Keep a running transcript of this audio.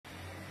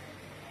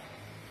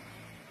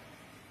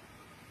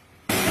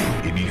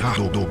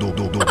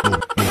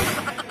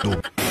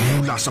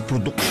Mula sa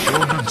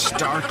produksyon ng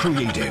Star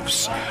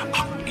Creatives,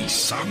 ang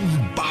isang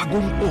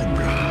bagong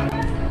obra.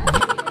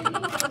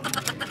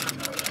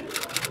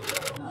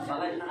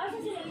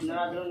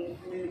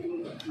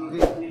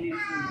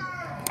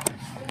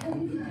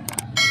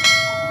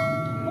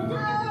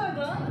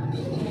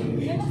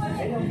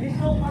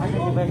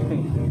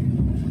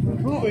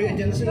 Oo,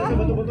 dyan sila sa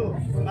bato-bato.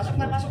 Pasok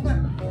na, pasok na.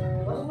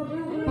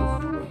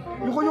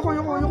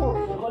 Yuko.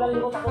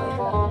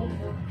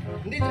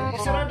 Hindi,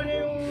 sarado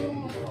niya yung...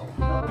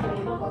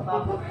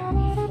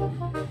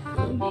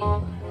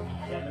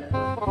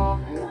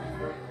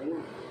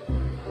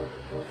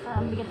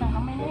 Ang bigat ng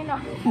kamay na yun,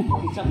 ah.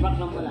 Isang block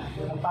lang pala.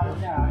 Ang palo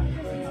niya, ah.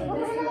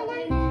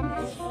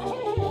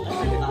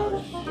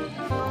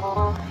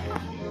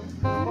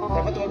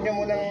 Dapat huwag niya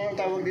munang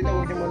tawag dito,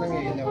 huwag niya munang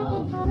iinaw.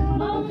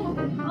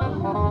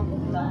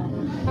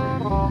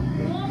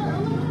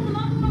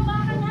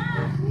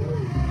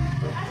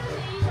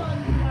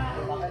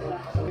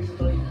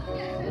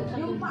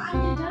 Yung paan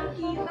niya dyan,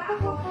 kita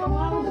ako.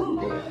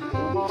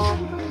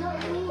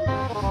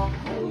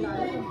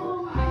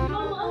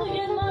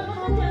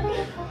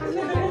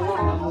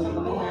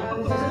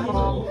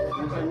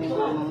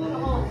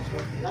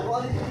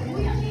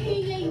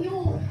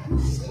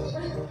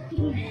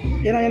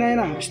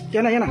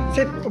 Yan na.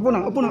 Sit, upo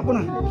na.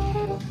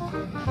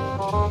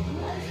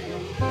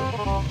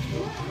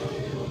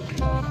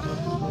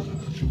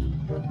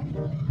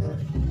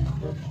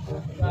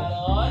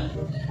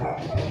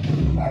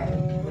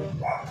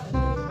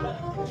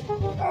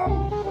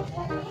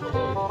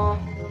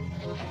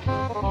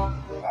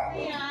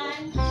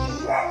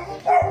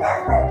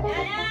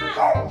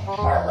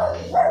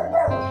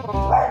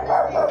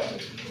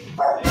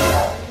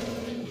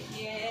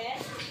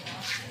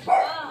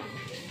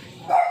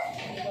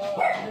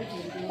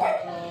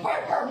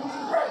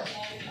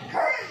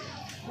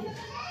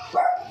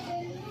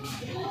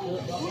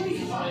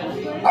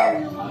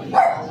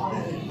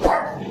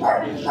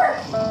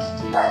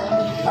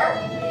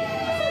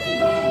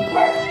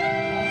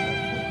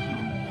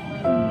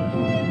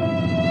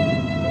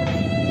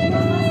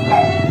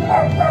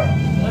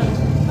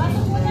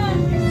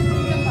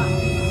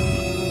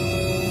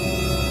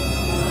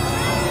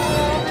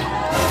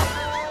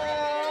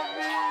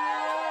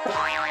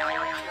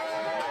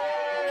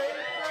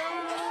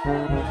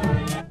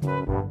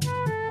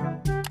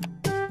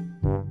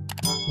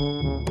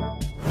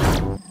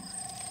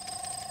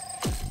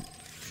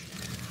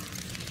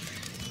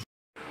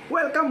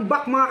 Welcome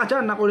back mga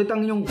ka-chan! Nakulit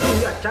ang inyong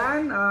Kuya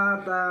Chan.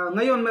 At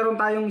ngayon meron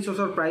tayong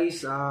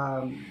iso-surprise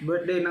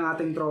birthday ng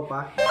ating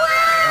tropa.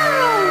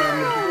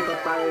 Nagpupunta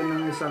tayo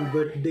ng isang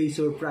birthday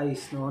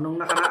surprise. No?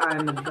 Nung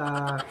nakaraan,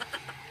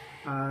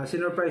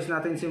 sinurprise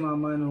natin si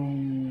mama nung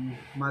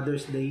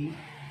Mother's Day.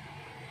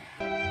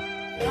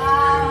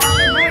 Wow!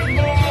 Happy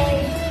birthday!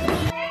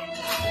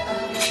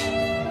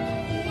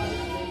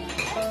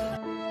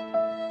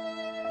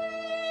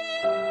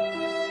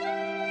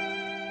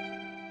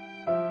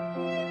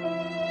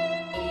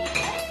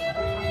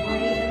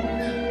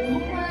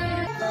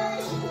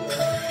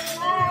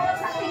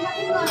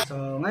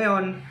 So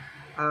ngayon,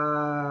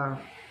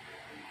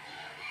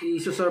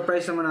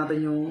 i-surprise naman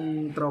natin yung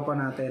tropa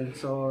natin.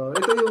 So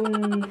ito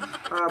yung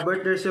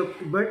birthday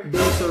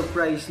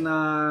surprise na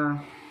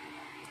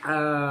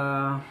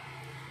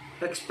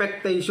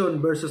expectation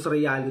versus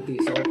reality.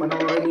 So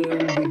panoorin niyo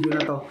yung video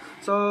na to.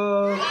 So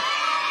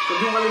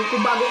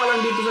kung bago ka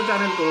lang dito sa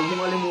channel ko, huwag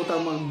mong kalimutan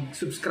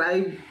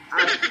mag-subscribe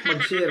at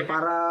mag-share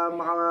para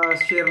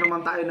maka-share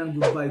naman tayo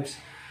ng good vibes.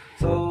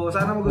 So,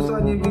 sana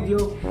magustuhan niyo yung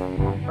video.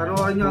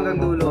 Panoorin niyo hanggang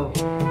dulo.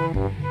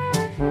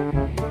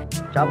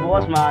 Tsaka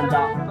bukas,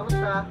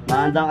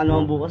 mahandang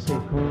ano ang bukas eh.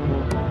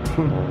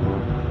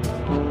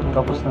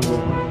 Tapos na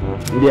bukas.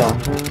 Hindi ah.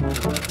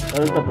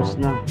 Pero tapos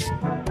na.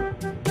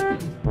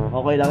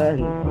 Okay lang yan.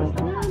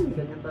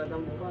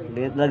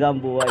 Ganyan talaga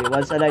ang buhay.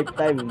 Once a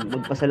lifetime,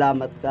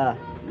 magpasalamat ka.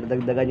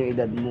 Madagdagan yung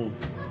edad mo.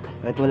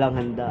 Kahit walang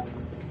handa.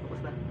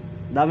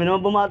 Dami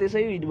naman bumati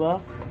sa'yo eh, di ba?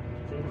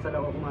 Sa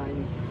inasal ako kumain.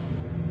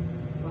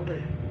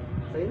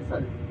 Sa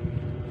inasal.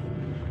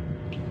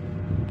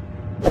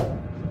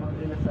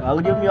 Gago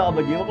di umiyak ka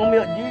ba, G? Huwag kang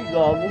umiyak, G.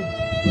 Gago.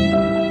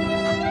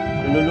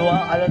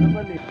 Naluluwa ka na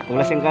naman eh. Kung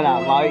lasing ka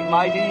na,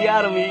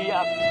 makisiyar,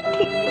 umiiyak.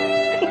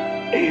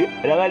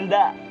 Walang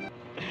handa.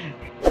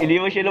 Hindi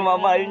mo siya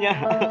namamahal niya.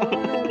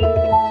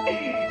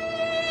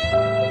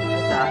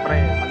 Siyempre,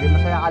 maging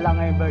masaya ka lang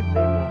ngayong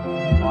birthday mo.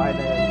 Okay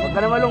na yun. Huwag ka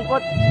na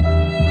malungkot.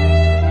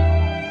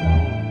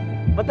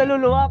 Ba't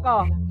naluluwa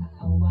ka?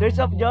 Tears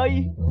of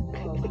joy?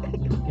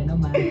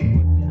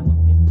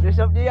 Tears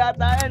of joy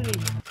yata yan eh.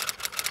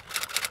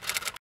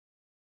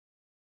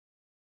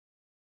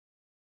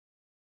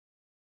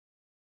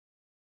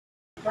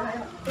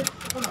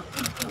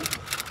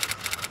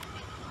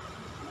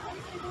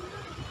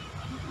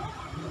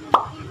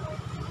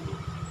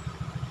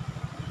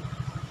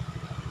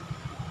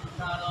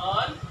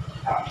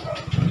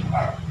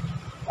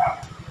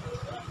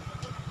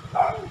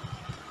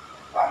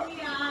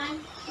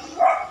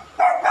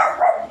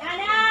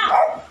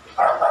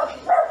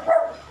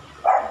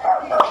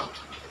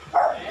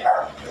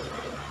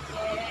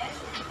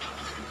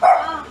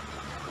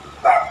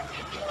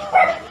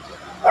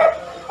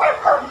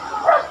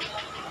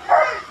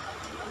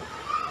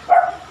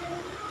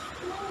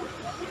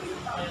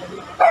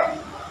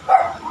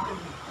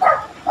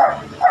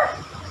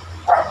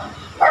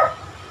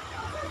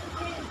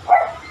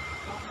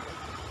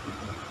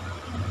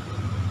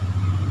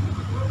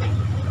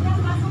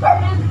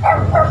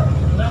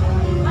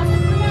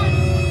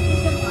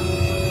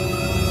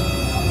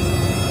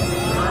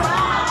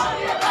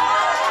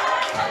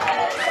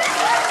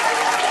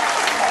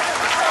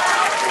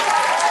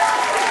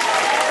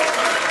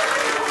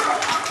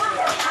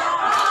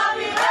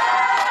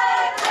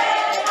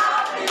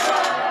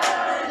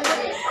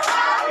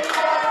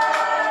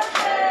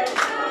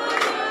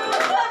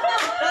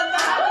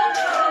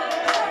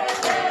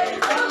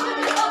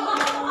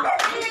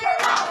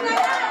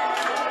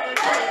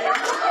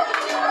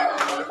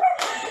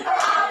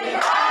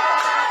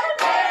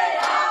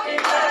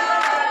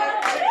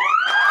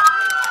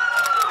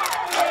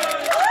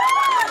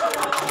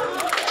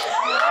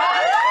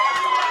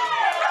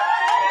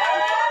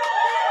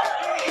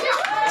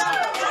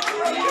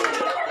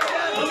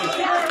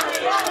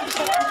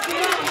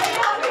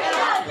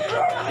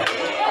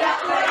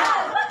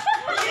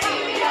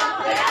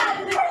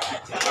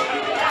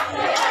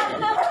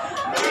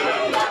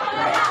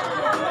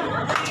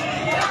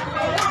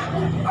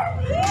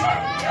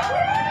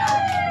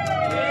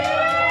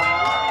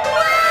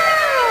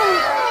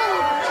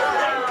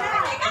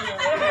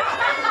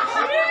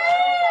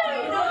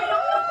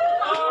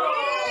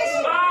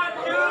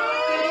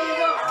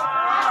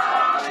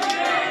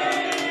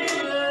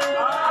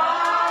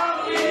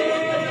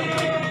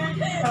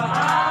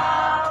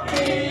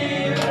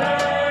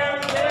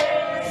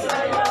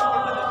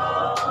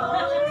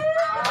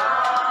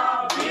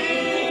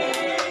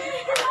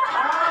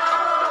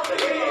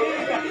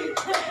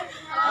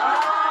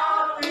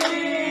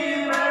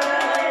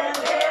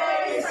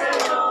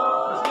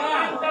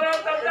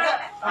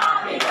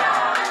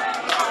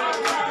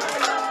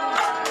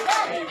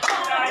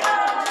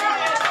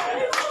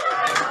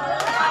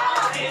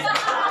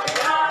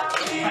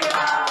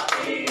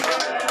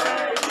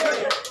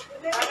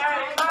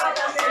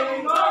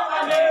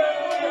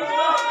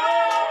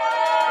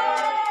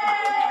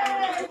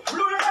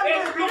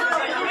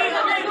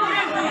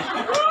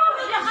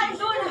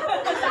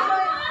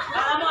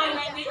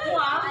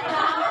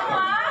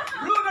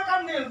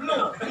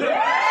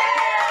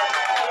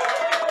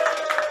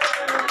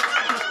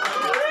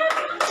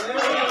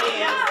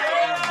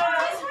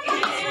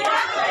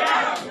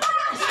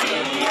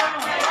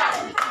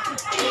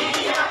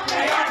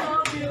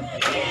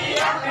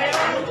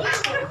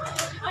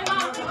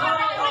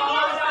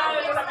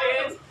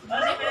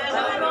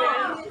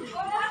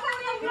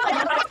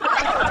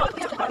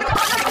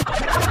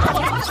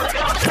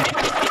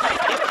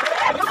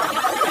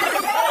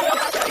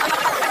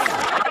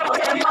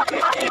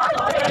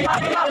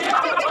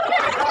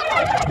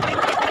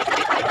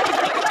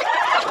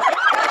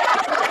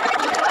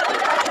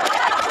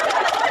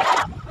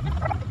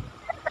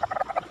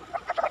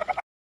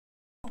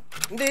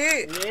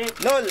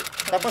 Idol,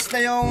 tapos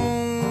na yung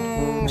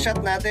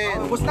shot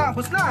natin. Bus na.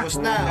 Bus na.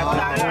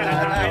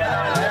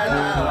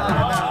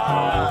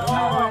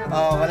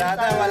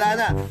 Wala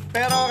na.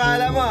 Pero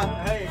akala mo.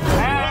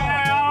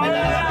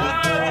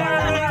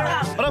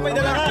 Bro, may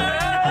dala ka.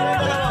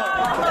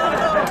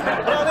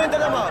 Bro, ano yung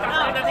dala mo?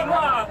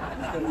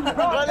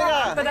 Bro, ano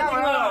ka?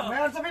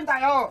 Meron sabihin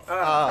tayo.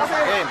 Kasi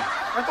Game.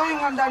 ito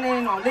yung handa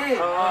ni Noli.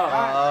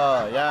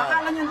 Yeah.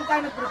 Akala niyo hindi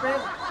tayo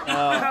nag-prepare.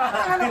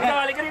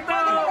 Balik ka rito!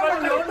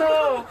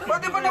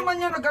 Pwede ba naman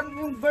yan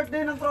yung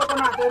birthday ng tropa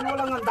natin,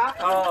 walang handa?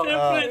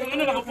 Siyempre,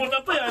 nakapunta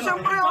pa yan.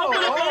 Siyempre, oo. Di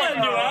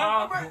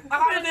ba?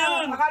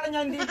 Akala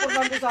niya hindi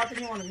importante sa atin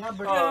yung ano niya,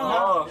 birthday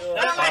niya.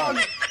 Kaya ngayon,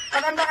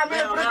 maganda kami,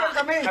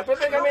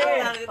 nag-prepare kami.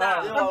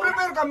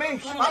 Nag-prepare kami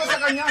para sa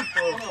kanya.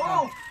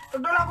 Oo,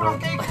 nagdala ko ng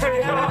cake.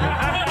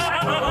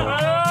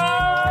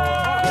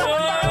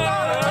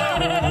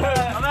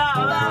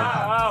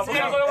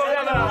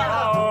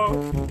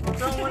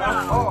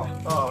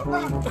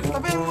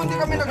 Sabihin mo hindi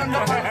kami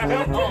naganda para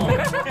sa'yo.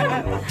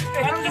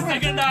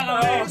 Naganda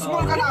kami.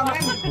 Small ka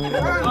namin.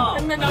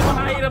 Ang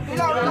napakahirap.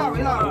 Ilaw.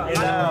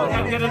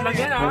 Ganun lang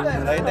yan, ha?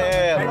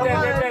 Lighter.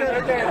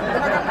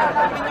 Pinaganda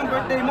namin yung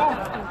birthday mo.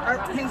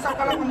 Kahit minsan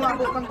ka lang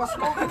umabot ng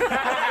Pasko.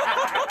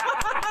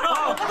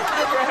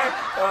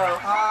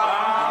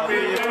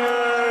 Happy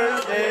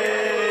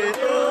birthday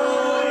to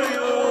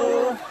you.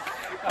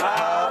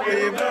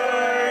 Happy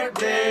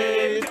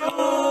birthday to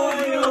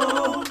you.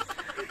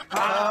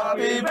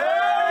 Happy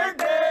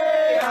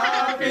birthday.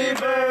 Happy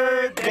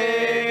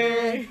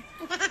birthday.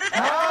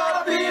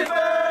 Happy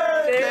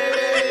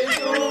birthday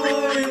to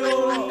you.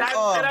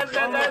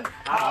 Happy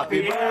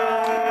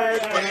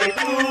birthday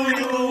to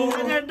you.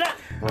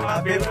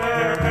 Happy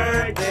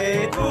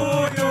birthday to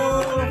you.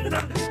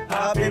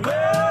 Happy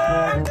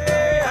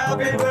birthday,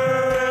 happy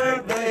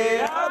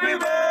birthday, happy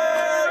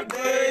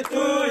birthday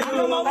to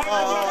you.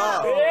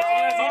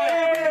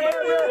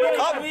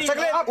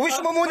 Saglit, wish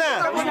mo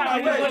muna.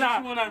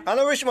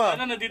 Ano wish mo?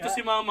 Nandito si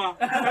Mama.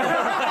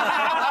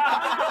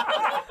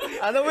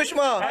 Ano wish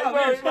mo?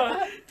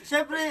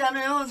 Siyempre, ano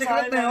yun?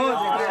 Secret na yun.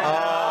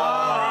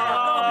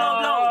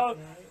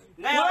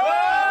 Ngayon!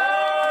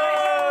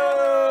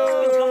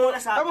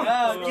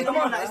 Kita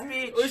mo na,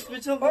 speech.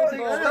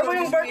 Tama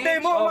yung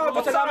birthday mo,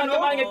 umabot sa ano.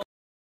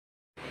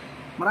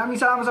 Maraming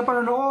salamat sa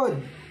panonood.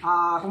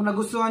 Kung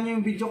nagustuhan niyo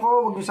yung video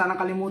ko, huwag niyo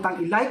sanang kalimutang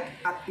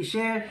i-like at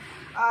i-share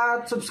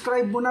at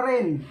subscribe mo na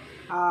rin.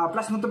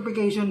 Plus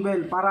notification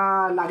bell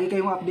para lagi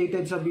kayong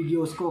updated sa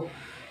videos ko.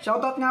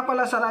 Shoutout nga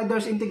pala sa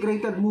Riders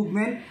Integrated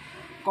Movement,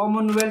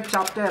 Commonwealth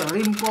Chapter,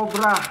 Rim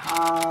Cobra,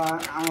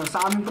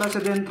 sa aming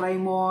President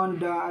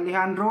Raymond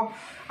Alejandro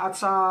at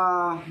sa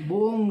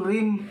buong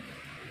Rim.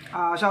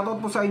 Shoutout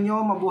po sa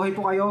inyo, mabuhay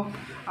po kayo.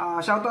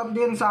 Shoutout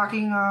din sa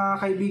aking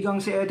kaibigang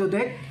si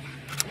Edodek.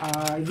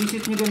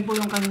 I-visit nyo din po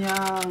yung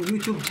kanyang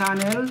YouTube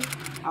channel,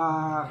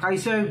 kay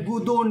Sir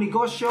Gudo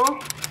Negosyo,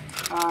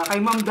 kay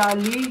Ma'am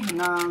Dali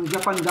ng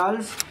Japan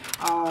Dolls,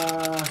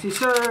 si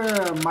Sir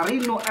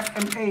Marino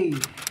FMA.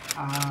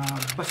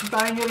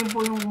 Basitahin nyo rin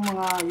po yung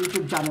mga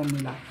YouTube channel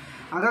nila.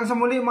 Hanggang sa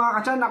muli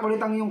mga kachan, ako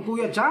ulit ang iyong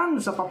Kuya Chan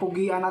sa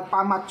papugian at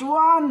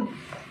pamatyuan.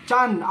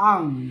 Chan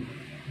ang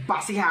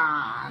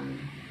basihan.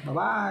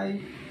 Bye-bye.